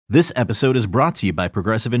This episode is brought to you by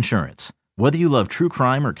Progressive Insurance. Whether you love true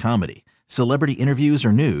crime or comedy, celebrity interviews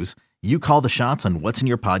or news, you call the shots on what's in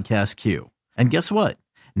your podcast queue. And guess what?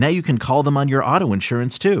 Now you can call them on your auto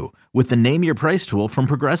insurance too with the Name Your Price tool from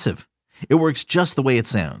Progressive. It works just the way it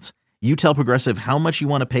sounds. You tell Progressive how much you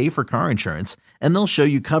want to pay for car insurance, and they'll show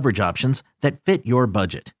you coverage options that fit your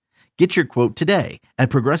budget. Get your quote today at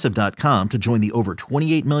Progressive.com to join the over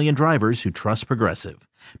 28 million drivers who trust Progressive.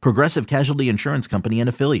 Progressive Casualty Insurance Company and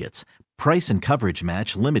Affiliates. Price and coverage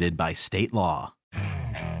match limited by state law.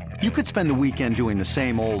 You could spend the weekend doing the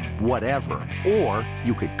same old whatever, or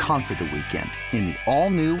you could conquer the weekend in the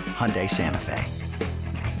all-new Hyundai Santa Fe.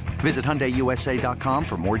 Visit HyundaiUSA.com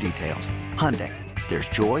for more details. Hyundai, there's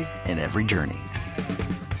joy in every journey.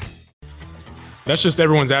 That's just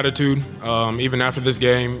everyone's attitude. Even after this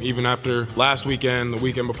game, even after last weekend, the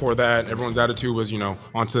weekend before that, everyone's attitude was,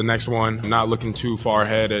 on to the next one. Not looking too far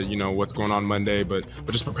ahead at, what's going on Monday, but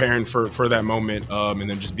just preparing for that moment and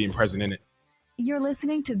then just being present in it. You're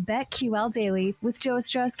listening to BetQL Daily with Joe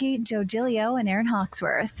Ostrowski, Joe Giglio, and Aaron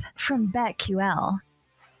Hawksworth from BetQL.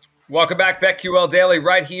 Welcome back, BetQL Daily,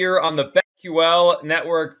 right here on the BetQL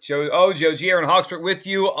Network. Joe G, Aaron Hawksworth with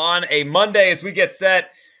you on a Monday as we get set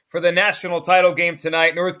for the national title game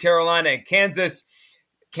tonight, North Carolina and Kansas.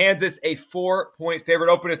 Kansas, a 4-point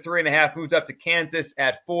favorite, opened at 3.5, moved up to Kansas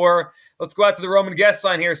at 4. Let's go out to the Roman guest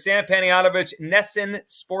line here. Sam Panayotovich, NESN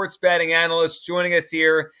sports betting analyst, joining us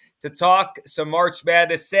here to talk some March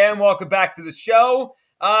Madness. Sam, welcome back to the show.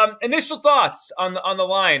 Initial thoughts on the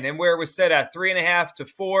line and where it was set at 3.5 to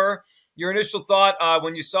 4. Your initial thought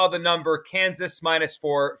when you saw the number Kansas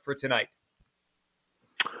 -4 for tonight.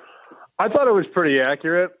 I thought it was pretty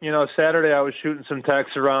accurate. Saturday I was shooting some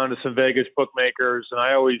texts around to some Vegas bookmakers, and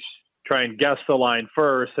I always try and guess the line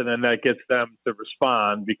first, and then that gets them to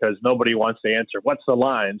respond because nobody wants to answer, what's the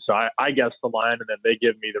line? So I guess the line, and then they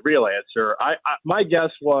give me the real answer. My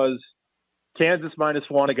guess was Kansas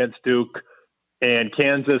 -1 against Duke and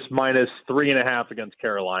Kansas -3.5 against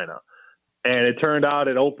Carolina. And it turned out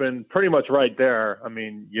it opened pretty much right there. I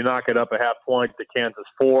mean, you knock it up a half point to Kansas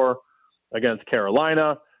 4 against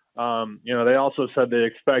Carolina. They also said they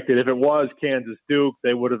expected, if it was Kansas-Duke,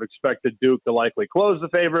 they would have expected Duke to likely close the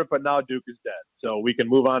favorite, but now Duke is dead. So we can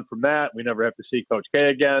move on from that. We never have to see Coach K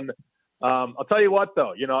again. I'll tell you what,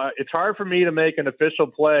 though, it's hard for me to make an official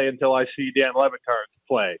play until I see Dan Le Batard's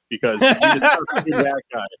play because that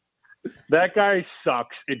guy. That guy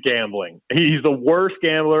sucks at gambling. He's the worst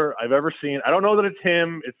gambler I've ever seen. I don't know that it's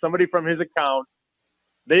him. It's somebody from his account.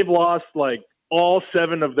 They've lost like all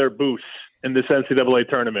 7 of their boosts in this NCAA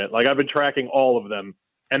tournament. Like, I've been tracking all of them,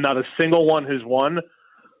 and not a single one has won.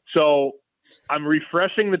 So I'm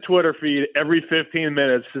refreshing the Twitter feed every 15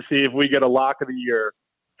 minutes to see if we get a lock of the year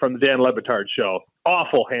from the Dan Le Batard show.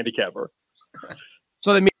 Awful handicapper.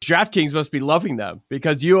 So that means DraftKings must be loving them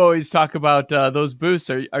because you always talk about those boosts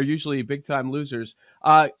are usually big-time losers.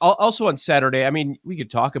 Also on Saturday, I mean, we could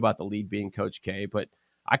talk about the lead being Coach K, but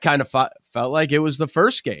I kind of felt like it was the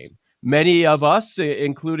first game. Many of us,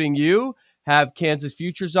 including you, have Kansas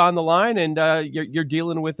futures on the line, and you're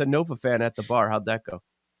dealing with a Nova fan at the bar. How'd that go?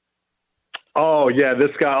 Oh, yeah, this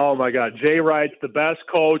guy, oh, my God. Jay Wright's the best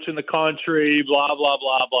coach in the country, blah, blah,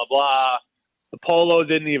 blah, blah, blah. The polo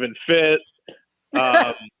didn't even fit.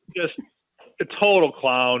 Just a total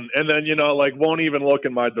clown. And then, won't even look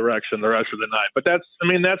in my direction the rest of the night. But that's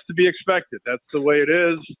to be expected. That's the way it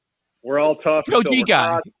is. We're all tough. Joe G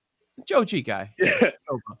guy. Joe G guy.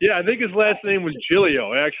 Yeah, I think his last name was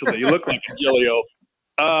Giglio, actually. He looked like Giglio.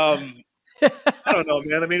 I don't know,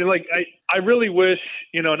 man. I mean, I really wish,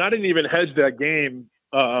 and I didn't even hedge that game.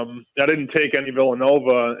 I didn't take any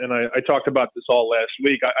Villanova, and I talked about this all last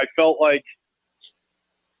week. I felt like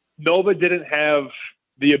Nova didn't have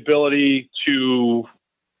the ability to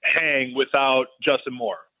hang without Justin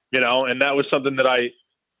Moore, and that was something that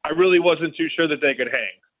I really wasn't too sure that they could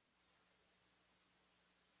hang.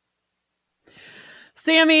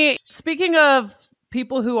 Sammy, speaking of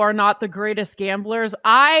people who are not the greatest gamblers,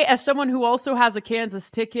 as someone who also has a Kansas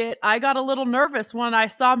ticket, I got a little nervous when I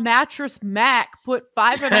saw Mattress Mac put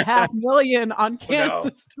 $5.5 million on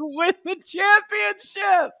Kansas to win the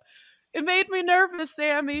championship. It made me nervous,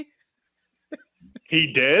 Sammy.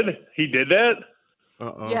 He did? He did that?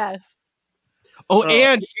 Uh-oh. Yes. Oh,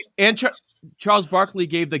 and Charles Barkley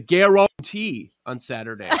gave the guarantee on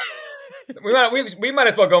Saturday. We might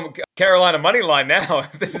as well go Carolina money line now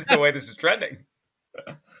if this is the way this is trending.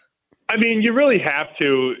 I mean, you really have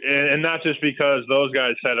to, and not just because those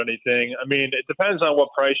guys said anything. I mean, it depends on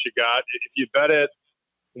what price you got. If you bet it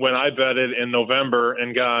when I betted in November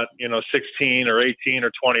and got 16 or 18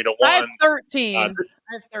 or 20 to 1. I have 13. I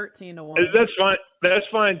have 13 to 1. That's fine. That's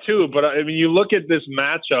fine too. But I mean, you look at this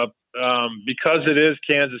matchup because it is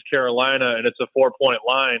Kansas Carolina and it's a 4-point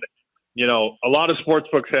line. A lot of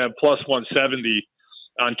sportsbooks have plus 170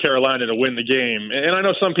 on Carolina to win the game. And I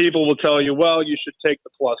know some people will tell you, well, you should take the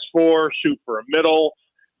plus 4, shoot for a middle.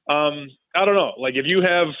 I don't know. Like if you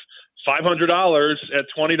have $500 at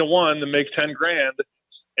 20 to 1 that makes 10 grand,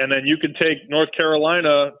 and then you can take North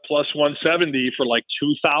Carolina plus 170 for like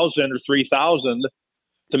 2,000 or 3,000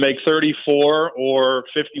 to make 34 or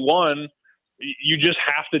 51. You just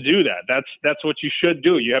have to do that. That's what you should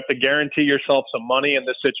do. You have to guarantee yourself some money in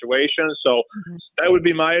this situation. So that would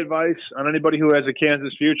be my advice on anybody who has a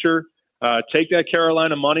Kansas future. Take that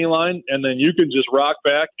Carolina money line, and then you can just rock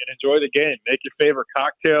back and enjoy the game. Make your favorite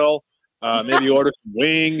cocktail. Maybe order some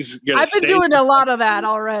wings. I've been doing a lot of that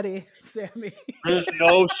already, Sammy. There's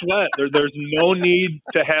no sweat. There's no need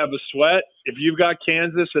to have a sweat. If you've got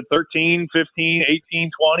Kansas at 13, 15,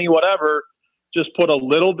 18, 20, whatever, just put a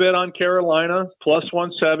little bit on Carolina, plus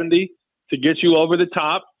 170 to get you over the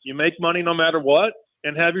top. You make money no matter what,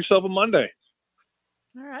 and have yourself a Monday.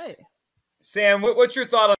 All right. Sam, what's your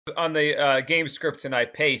thought on the game script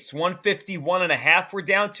tonight? Pace, 151.5 we're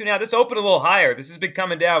down to now. This opened a little higher. This has been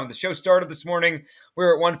coming down. When the show started this morning, we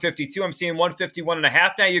were at 152. I'm seeing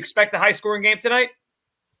 151.5 now. You expect a high-scoring game tonight?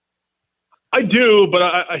 I do, but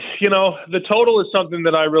the total is something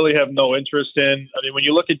that I really have no interest in. I mean, when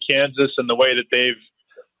you look at Kansas and the way that they've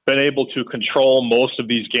been able to control most of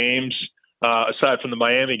these games, aside from the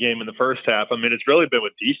Miami game in the first half, I mean, it's really been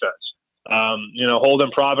with defense.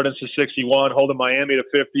 Holding Providence to 61, holding Miami to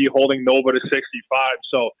 50, holding Nova to 65.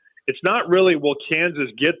 So it's not really, will Kansas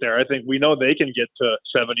get there? I think we know they can get to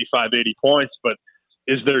 75, 80 points, but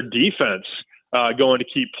is their defense going to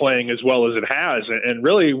keep playing as well as it has? And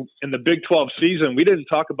really, in the Big 12 season, we didn't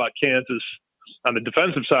talk about Kansas on the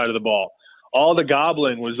defensive side of the ball. All the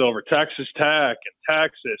gobbling was over Texas Tech and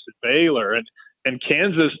Texas and Baylor, and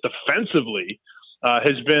Kansas defensively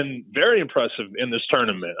has been very impressive in this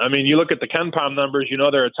tournament. I mean, you look at the KenPom numbers,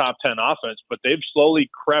 they're a top 10 offense, but they've slowly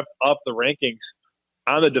crept up the rankings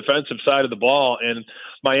on the defensive side of the ball. And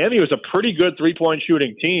Miami was a pretty good three-point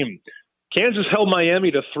shooting team. Kansas held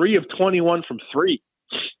Miami to 3 of 21 from 3.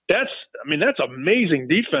 That's amazing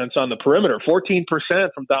defense on the perimeter, 14%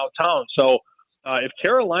 from downtown. So if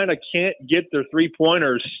Carolina can't get their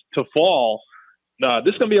three-pointers to fall,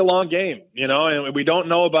 this is going to be a long game, and we don't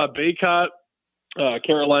know about Bacot.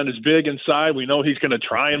 Carolina's big inside. We know he's going to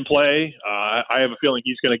try and play. I have a feeling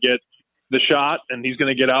he's going to get the shot, and he's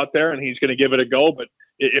going to get out there, and he's going to give it a go. But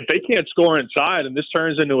if they can't score inside and this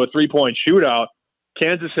turns into a three-point shootout,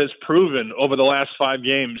 Kansas has proven over the last 5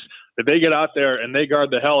 games that they get out there and they guard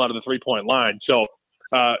the hell out of the three-point line. So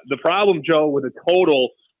the problem, Joe, with a total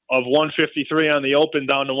of 153 on the open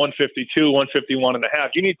down to 152, 151.5,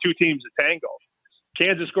 you need 2 teams to tango.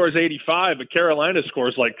 Kansas scores 85, but Carolina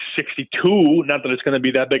scores like 62. Not that it's going to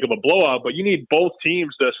be that big of a blowout, but you need both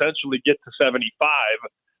teams to essentially get to 75.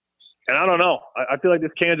 And I don't know. I feel like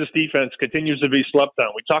this Kansas defense continues to be slept on.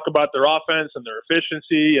 We talk about their offense and their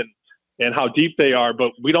efficiency and how deep they are,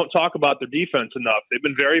 but we don't talk about their defense enough. They've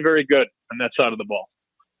been very, very good on that side of the ball.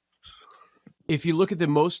 If you look at the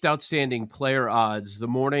most outstanding player odds the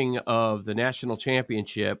morning of the national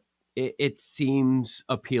championship, it seems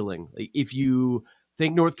appealing. If you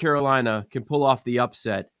think North Carolina can pull off the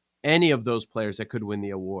upset, any of those players that could win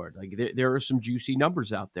the award. There are some juicy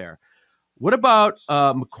numbers out there. What about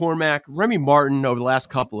McCormack, Remy Martin over the last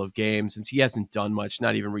couple of games, since he hasn't done much,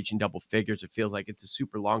 not even reaching double figures? It feels like it's a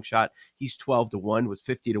super long shot. He's 12 to 1, was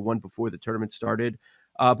 50 to 1 before the tournament started.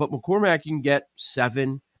 But McCormack, you can get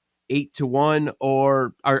 7, 8 to 1,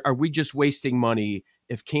 or are we just wasting money?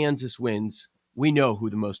 If Kansas wins, we know who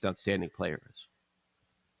the most outstanding player is.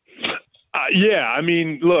 Yeah, I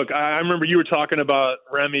mean, look, I remember you were talking about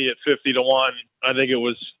Remy at 50 to 1. I think it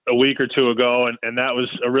was a week or two ago, and that was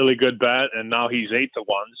a really good bet. And now he's 8 to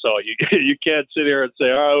 1. So you can't sit here and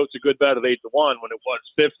say, "Oh, it's a good bet at 8 to 1" when it was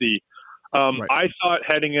 50. Right. I thought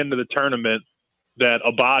heading into the tournament that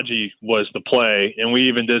Agbaji was the play, and we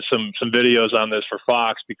even did some videos on this for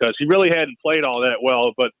Fox because he really hadn't played all that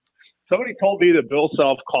well. But somebody told me that Bill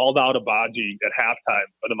Self called out Agbaji at halftime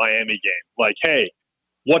of the Miami game, like, "Hey,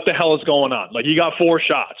 what the hell is going on? Like, you got 4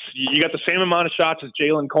 shots. You got the same amount of shots as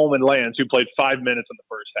Jalen Coleman-Lands, who played 5 minutes in the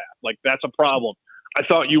first half. Like, that's a problem. I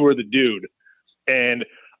thought you were the dude." And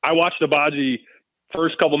I watched Agbaji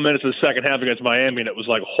first couple minutes of the second half against Miami, and it was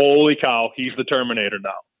like, holy cow, he's the Terminator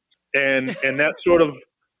now. And that sort of,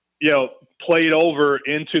 played over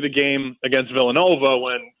into the game against Villanova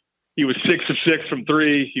when He was 6 of 6 from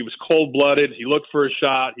 3. He was cold-blooded. He looked for a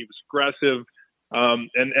shot. He was aggressive.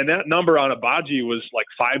 And that number on Agbaji was like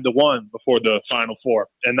 5-1 before the Final Four.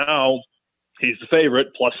 And now he's the favorite,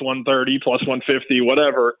 plus 130, plus 150,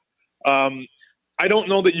 whatever. I don't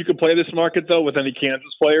know that you can play this market, though, with any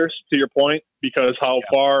Kansas players, to your point, because how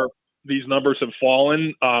far these numbers have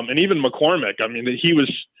fallen. And even McCormick, I mean, he was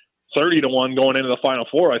 30-1 going into the Final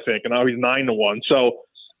Four, I think, and now he's 9-1. So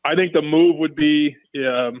I think the move would be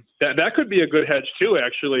that could be a good hedge, too,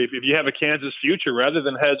 actually. If you have a Kansas future, rather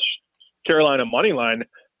than hedge Carolina money line,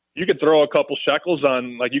 you could throw a couple shekels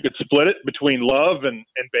on, like you could split it between Love and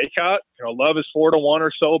Bacot. You know, Love is 4-1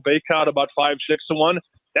 or so, Bacot about 5-6-1.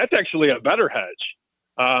 That's actually a better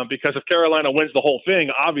hedge because if Carolina wins the whole thing,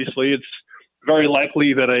 obviously it's very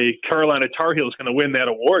likely that a Carolina Tar Heel is going to win that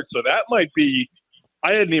award. So that might be,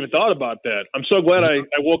 I hadn't even thought about that. I'm so glad I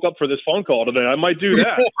woke up for this phone call today. I might do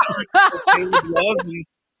that. Love and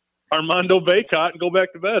Armando Bacot and go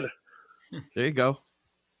back to bed. There you go.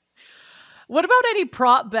 What about any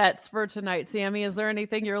prop bets for tonight, Sammy? Is there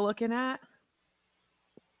anything you're looking at?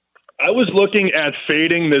 I was looking at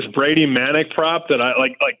fading this Brady Manic prop that I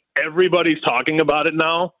like everybody's talking about it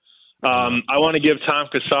now. I want to give Tom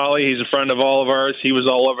Casale, he's a friend of all of ours. He was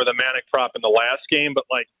all over the Manic prop in the last game, but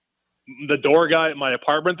like the door guy at my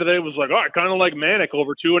apartment today was like, I kind of like Manic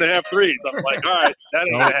over 2.5 threes. I'm like, all right, that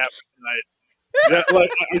ain't going to happen tonight.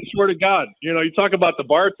 I swear to God, you know, you talk about the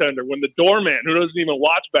bartender when the doorman who doesn't even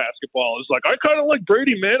watch basketball is like, I kind of like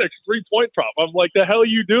Brady Manic's 3-point prop. I'm like, the hell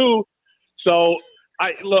you do? So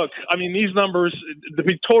these numbers, to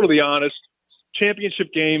be totally honest, championship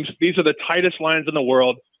games, these are the tightest lines in the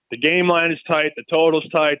world. The game line is tight. The total's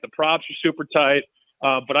tight. The props are super tight.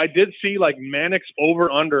 But I did see like Manic's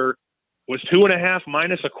over-under was 2.5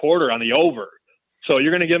 minus a quarter on the over. So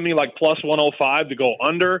you're going to give me like plus 105 to go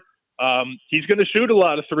under. He's going to shoot a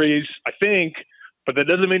lot of threes, I think, but that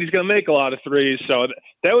doesn't mean he's going to make a lot of threes. So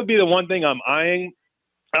that would be the one thing I'm eyeing.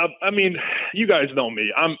 I mean, you guys know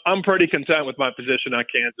me. I'm pretty content with my position on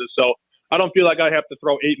Kansas, so I don't feel like I have to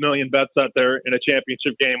throw 8 million bets out there in a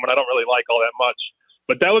championship game when I don't really like all that much.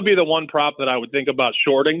 But that would be the one prop that I would think about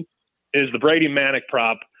shorting is the Brady Manic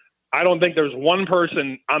prop. I don't think there's one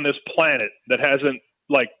person on this planet that hasn't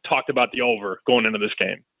like talked about the over going into this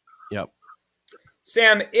game. Yep.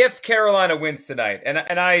 Sam, if Carolina wins tonight, and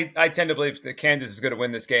I tend to believe that Kansas is going to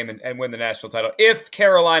win this game and win the national title. If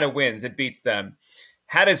Carolina wins, it beats them.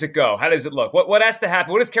 How does it go? How does it look? What has to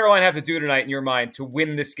happen? What does Carolina have to do tonight in your mind to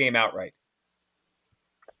win this game outright?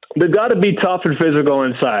 They've got to be tough and physical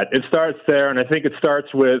inside. It starts there, and I think it starts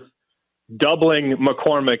with doubling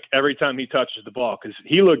McCormick every time he touches the ball because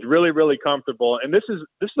he looked really, really comfortable. And this is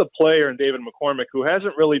a player in David McCormick who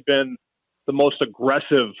hasn't really been the most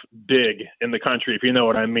aggressive big in the country, if you know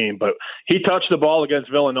what I mean. But he touched the ball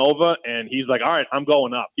against Villanova, and he's like, all right, I'm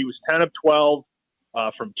going up. He was 10 of 12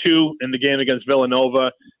 from 2 in the game against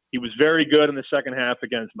Villanova. He was very good in the second half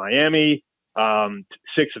against Miami,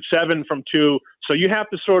 6 of 7 from 2. So you have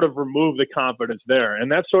to sort of remove the confidence there.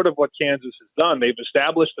 And that's sort of what Kansas has done. They've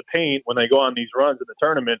established the paint when they go on these runs in the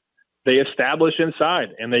tournament. They establish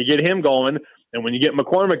inside, and they get him going. And when you get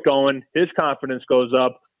McCormick going, his confidence goes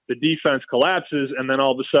up. The defense collapses, and then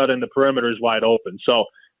all of a sudden the perimeter is wide open. So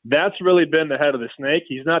that's really been the head of the snake.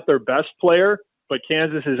 He's not their best player, but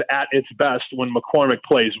Kansas is at its best when McCormick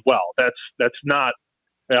plays well. That's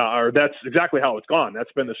exactly how it's gone.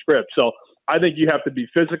 That's been the script. So I think you have to be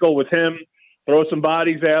physical with him, throw some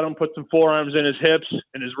bodies at him, put some forearms in his hips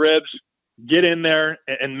and his ribs, get in there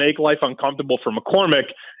and make life uncomfortable for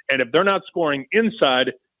McCormick. And if they're not scoring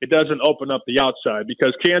inside, it doesn't open up the outside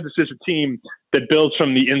because Kansas is a team that builds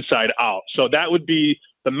from the inside out. So that would be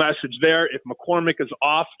the message there. If McCormick is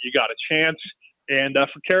off, you got a chance. And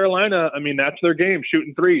for Carolina, I mean, that's their game,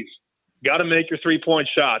 shooting threes. Got to make your 3-point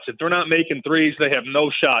shots. If they're not making threes, they have no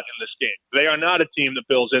shot in this game. They are not a team that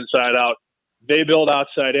builds inside out. They build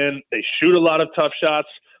outside in. They shoot a lot of tough shots.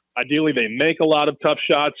 Ideally, they make a lot of tough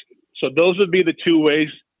shots. So those would be the two ways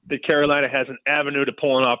that Carolina has an avenue to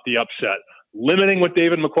pulling off the upset. Limiting what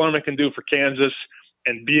David McCormick can do for Kansas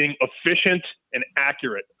and being efficient and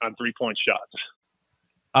accurate on 3-point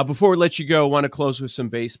shots. Before we let you go, I want to close with some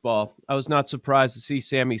baseball. I was not surprised to see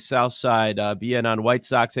Sammy Southside be in on White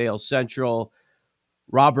Sox AL Central,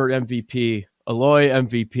 Robert MVP, Eloy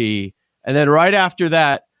MVP, and then right after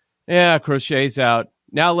that, Crochet's out.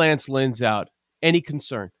 Now Lance Lynn's out. Any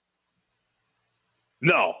concern?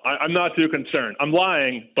 No, I'm not too concerned. I'm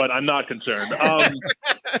lying, but I'm not concerned.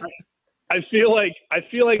 I feel like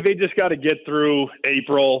they just got to get through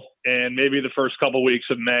April and maybe the first couple weeks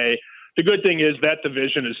of May. The good thing is that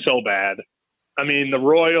division is so bad I mean, the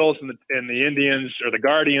Royals and the Indians, or the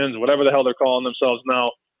Guardians, whatever the hell they're calling themselves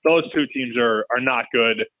now, those two teams are not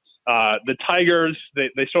good. The Tigers,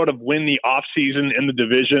 they sort of win the offseason in the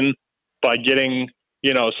division by getting,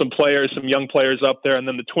 some young players up there. And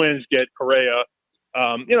then the Twins get Correa.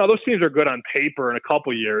 Those teams are good on paper in a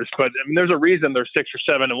couple years, but I mean, there's a reason they're 6 or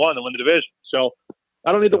 7-1 to win the division. So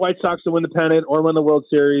I don't need the White Sox to win the pennant or win the World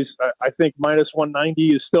Series. I think minus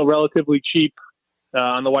 190 is still relatively cheap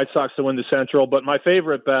on the White Sox to win the Central. But my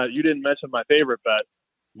favorite bet, you didn't mention my favorite bet,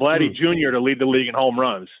 Vladdy Jr. to lead the league in home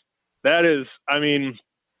runs. That is, I mean,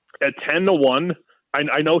 at 10-1,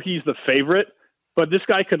 I know he's the favorite, but this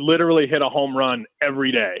guy could literally hit a home run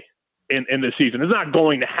every day in the season. It's not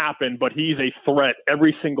going to happen, but he's a threat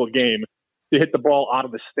every single game to hit the ball out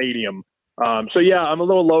of the stadium. I'm a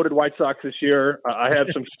little loaded White Sox this year. I have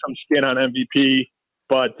some skin on MVP,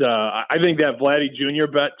 but I think that Vladdy Jr.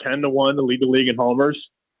 bet 10-1 to lead the league in homers.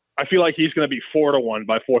 I feel like he's going to be 4-1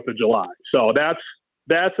 by 4th of July. So that's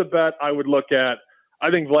a bet I would look at.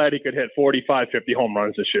 I think Vladdy could hit 45, 50 home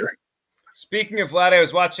runs this year. Speaking of Vladdy, I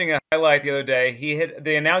was watching a highlight the other day.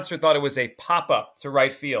 The announcer thought it was a pop-up to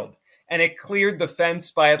right field, and it cleared the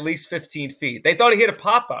fence by at least 15 feet. They thought he hit a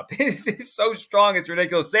pop-up. He's so strong, it's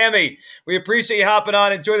ridiculous. Sammy, we appreciate you hopping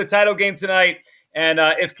on. Enjoy the title game tonight. And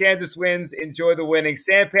if Kansas wins, enjoy the winning.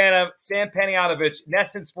 Sam Panayotovich,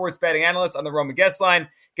 NESN sports betting analyst on the Roman Guest Line.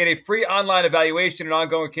 Get a free online evaluation and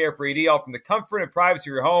ongoing care for ED, all from the comfort and privacy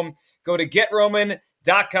of your home. Go to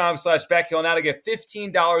GetRoman.com/BetQL now to get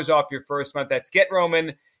 $15 off your first month. That's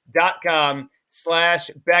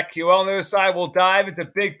GetRoman.com/BetQL. On the other side, we'll dive into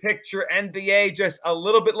big picture NBA. Just a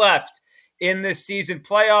little bit left in this season.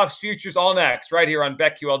 Playoffs, futures, all next, right here on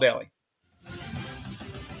BetQL Daily.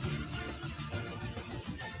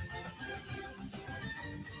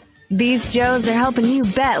 These Joes are helping you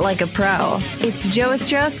bet like a pro. It's Joe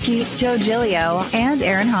Ostrowski, Joe Giglio, and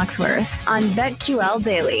Aaron Hawksworth on BetQL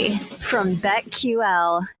Daily from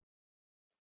BetQL.